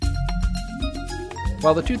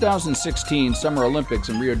While the 2016 Summer Olympics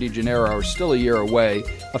in Rio de Janeiro are still a year away,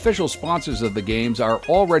 official sponsors of the Games are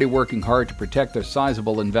already working hard to protect their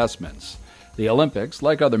sizable investments. The Olympics,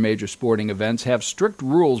 like other major sporting events, have strict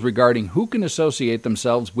rules regarding who can associate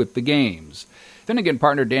themselves with the Games. Finnegan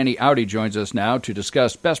partner Danny Audi joins us now to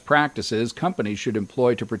discuss best practices companies should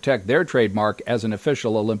employ to protect their trademark as an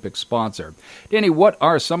official Olympic sponsor. Danny, what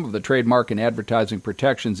are some of the trademark and advertising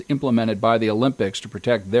protections implemented by the Olympics to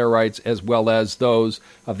protect their rights as well as those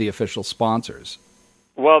of the official sponsors?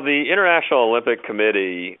 Well, the International Olympic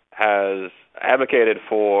Committee has advocated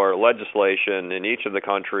for legislation in each of the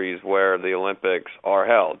countries where the Olympics are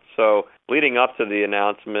held. So, leading up to the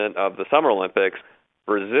announcement of the Summer Olympics,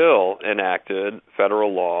 Brazil enacted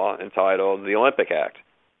federal law entitled the Olympic Act.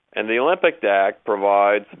 And the Olympic Act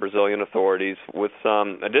provides the Brazilian authorities with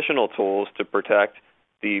some additional tools to protect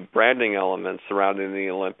the branding elements surrounding the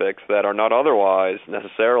Olympics that are not otherwise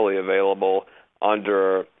necessarily available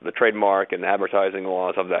under the trademark and advertising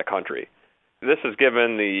laws of that country. This has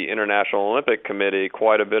given the International Olympic Committee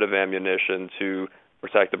quite a bit of ammunition to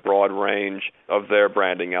protect a broad range of their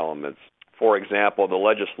branding elements. For example, the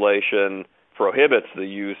legislation prohibits the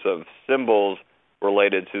use of symbols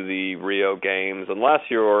related to the Rio Games unless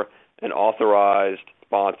you're an authorized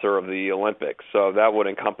sponsor of the Olympics. So that would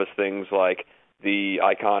encompass things like the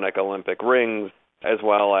iconic Olympic rings, as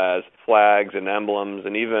well as flags and emblems,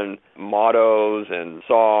 and even mottos and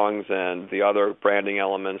songs and the other branding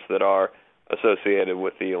elements that are associated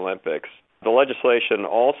with the Olympics. The legislation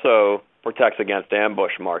also protects against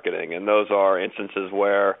ambush marketing, and those are instances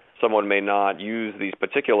where someone may not use these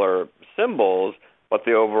particular symbols, but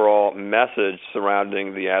the overall message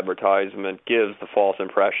surrounding the advertisement gives the false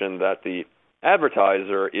impression that the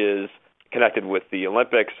advertiser is connected with the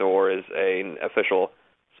Olympics or is an official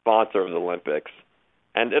sponsor of the Olympics.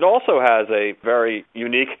 And it also has a very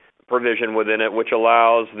unique provision within it which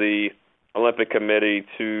allows the Olympic Committee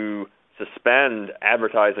to suspend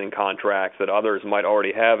advertising contracts that others might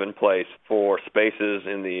already have in place for spaces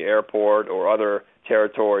in the airport or other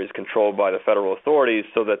territories controlled by the federal authorities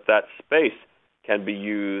so that that space can be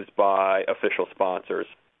used by official sponsors.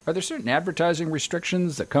 Are there certain advertising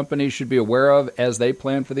restrictions that companies should be aware of as they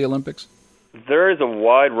plan for the Olympics? There is a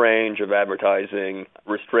wide range of advertising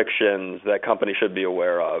restrictions that companies should be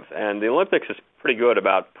aware of, and the Olympics is pretty good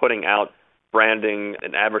about putting out branding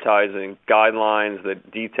and advertising guidelines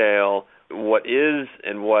that detail what is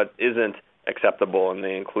and what isn't acceptable, and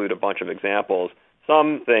they include a bunch of examples.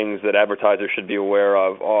 Some things that advertisers should be aware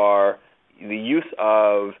of are the use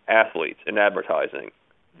of athletes in advertising.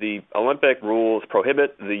 The Olympic rules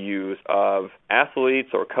prohibit the use of athletes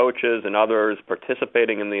or coaches and others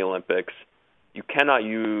participating in the Olympics. You cannot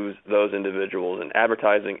use those individuals in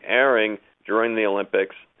advertising airing during the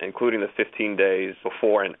Olympics, including the 15 days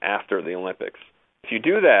before and after the Olympics. If you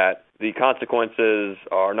do that, the consequences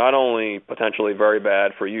are not only potentially very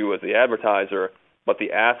bad for you as the advertiser, but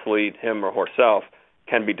the athlete, him or herself,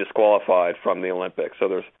 can be disqualified from the Olympics. So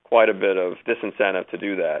there's quite a bit of disincentive to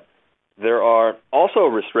do that. There are also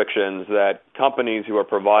restrictions that companies who are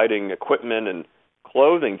providing equipment and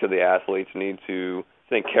clothing to the athletes need to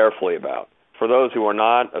think carefully about. For those who are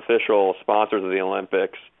not official sponsors of the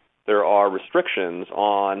Olympics, there are restrictions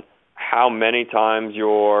on how many times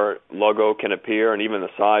your logo can appear and even the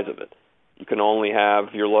size of it. You can only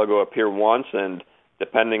have your logo appear once, and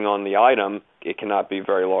depending on the item, it cannot be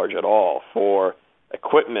very large at all. For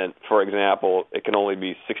equipment, for example, it can only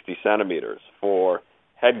be 60 centimeters. For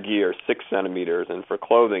headgear, 6 centimeters, and for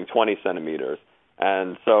clothing, 20 centimeters.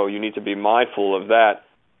 And so you need to be mindful of that.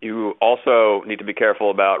 You also need to be careful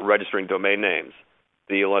about registering domain names.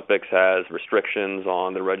 The Olympics has restrictions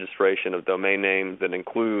on the registration of domain names that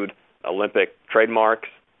include Olympic trademarks,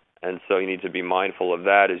 and so you need to be mindful of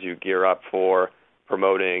that as you gear up for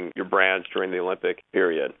promoting your brands during the Olympic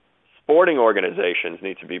period. Sporting organizations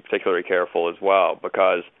need to be particularly careful as well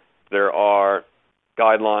because there are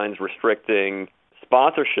guidelines restricting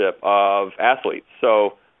sponsorship of athletes.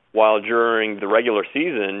 So while during the regular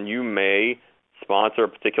season you may sponsor a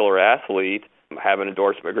particular athlete, have an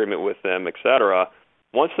endorsement agreement with them, etc.,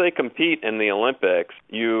 once they compete in the Olympics,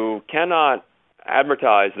 you cannot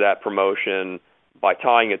advertise that promotion by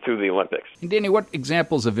tying it to the Olympics. And Danny, what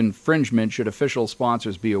examples of infringement should official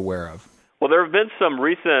sponsors be aware of? Well, there have been some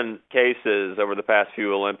recent cases over the past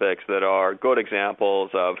few Olympics that are good examples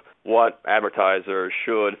of what advertisers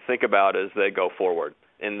should think about as they go forward.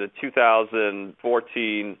 In the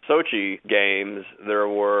 2014 Sochi Games, there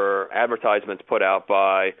were advertisements put out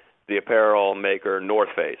by the apparel maker North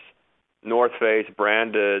Face. North Face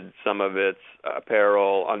branded some of its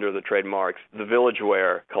apparel under the trademarks the Village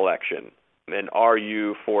Wear collection and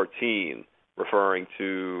RU14, referring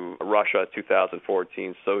to Russia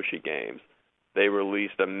 2014 Sochi Games. They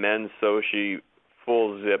released a men's Sochi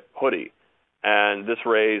full-zip hoodie, and this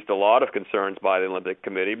raised a lot of concerns by the Olympic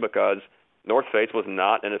Committee because North Face was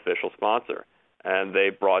not an official sponsor, and they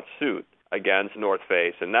brought suit against North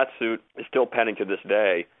Face, and that suit is still pending to this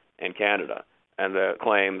day in Canada. And the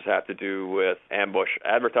claims have to do with ambush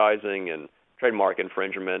advertising and trademark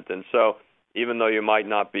infringement. And so even though you might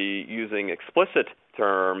not be using explicit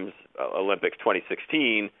terms, Olympics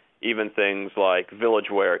 2016, even things like village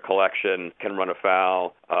wear collection can run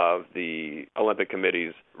afoul of the Olympic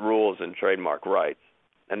Committee's rules and trademark rights.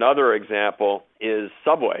 Another example is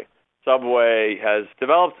Subway. Subway has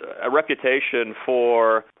developed a reputation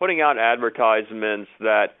for putting out advertisements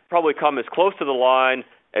that probably come as close to the line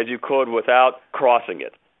as you could without crossing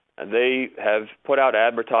it. And they have put out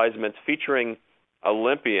advertisements featuring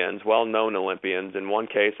Olympians, well-known Olympians. In one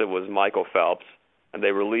case, it was Michael Phelps, and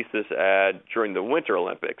they released this ad during the Winter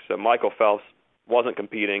Olympics. So Michael Phelps wasn't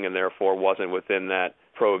competing and therefore wasn't within that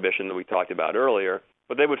prohibition that we talked about earlier.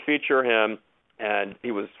 But they would feature him, and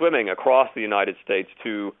he was swimming across the United States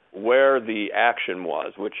to where the action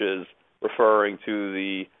was, which is referring to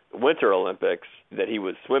the Winter Olympics that he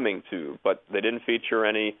was swimming to. But they didn't feature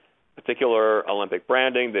any particular Olympic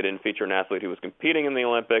branding. They didn't feature an athlete who was competing in the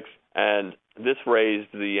Olympics. And this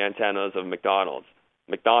raised the antennas of McDonald's.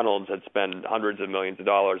 McDonald's had spent hundreds of millions of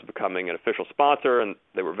dollars becoming an official sponsor, and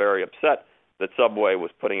they were very upset that Subway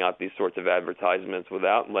was putting out these sorts of advertisements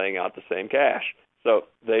without laying out the same cash. So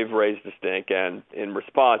they've raised the stink, and in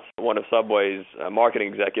response, one of Subway's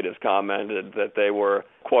marketing executives commented that they were,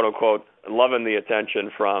 quote-unquote, loving the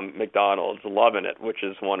attention from McDonald's, loving it, which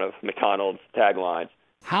is one of McDonald's taglines.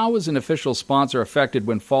 How is an official sponsor affected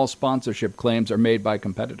when false sponsorship claims are made by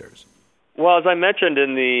competitors? Well, as I mentioned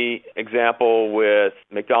in the example with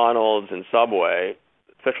McDonald's and Subway,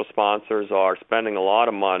 official sponsors are spending a lot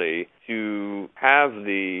of money to have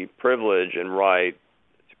the privilege and right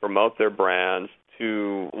to promote their brands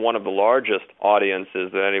to one of the largest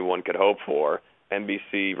audiences that anyone could hope for.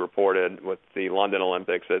 NBC reported with the London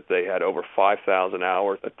Olympics that they had over 5,000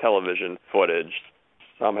 hours of television footage.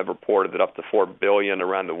 Some have reported that up to 4 billion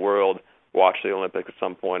around the world watched the Olympics at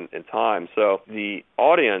some point in time. So the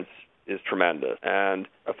audience is tremendous, and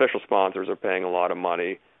official sponsors are paying a lot of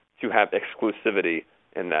money to have exclusivity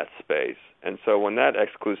in that space. And so when that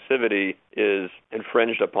exclusivity is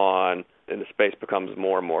infringed upon and the space becomes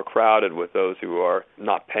more and more crowded with those who are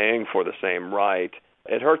not paying for the same right,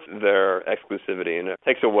 it hurts their exclusivity, and it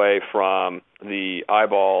takes away from the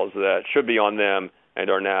eyeballs that should be on them and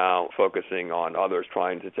are now focusing on others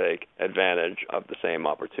trying to take advantage of the same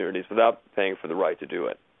opportunities without paying for the right to do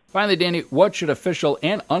it. Finally, Danny, what should official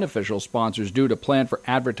and unofficial sponsors do to plan for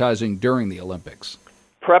advertising during the Olympics?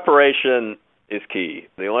 Preparation is key.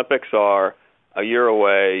 The Olympics are a year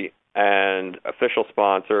away, and official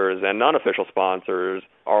sponsors and non-official sponsors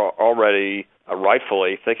are already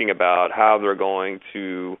rightfully thinking about how they're going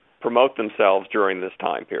to promote themselves during this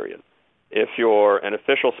time period. If you're an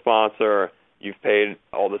official sponsor, you've paid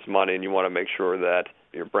all this money and you want to make sure that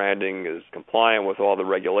your branding is compliant with all the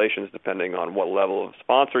regulations depending on what level of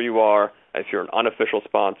sponsor you are. If you're an unofficial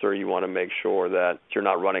sponsor, you want to make sure that you're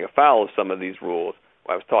not running afoul of some of these rules.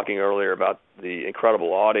 I was talking earlier about the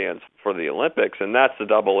incredible audience for the Olympics, and that's the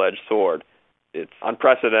double-edged sword. It's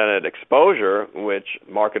unprecedented exposure, which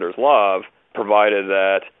marketers love, provided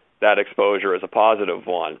that that exposure is a positive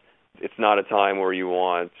one. It's not a time where you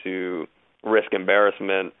want to risk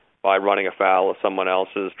embarrassment by running afoul of someone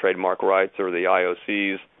else's trademark rights or the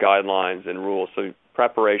IOC's guidelines and rules. So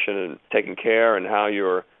preparation and taking care and how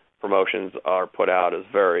your promotions are put out is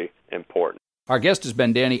very important. Our guest has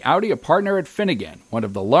been Danny Audi, a partner at Finnegan, one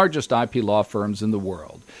of the largest IP law firms in the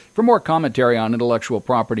world. For more commentary on intellectual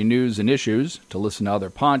property news and issues, to listen to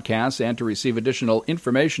other podcasts, and to receive additional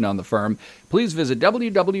information on the firm, please visit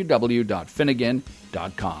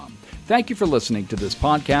www.finnegan.com. Thank you for listening to this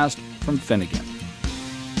podcast from Finnegan.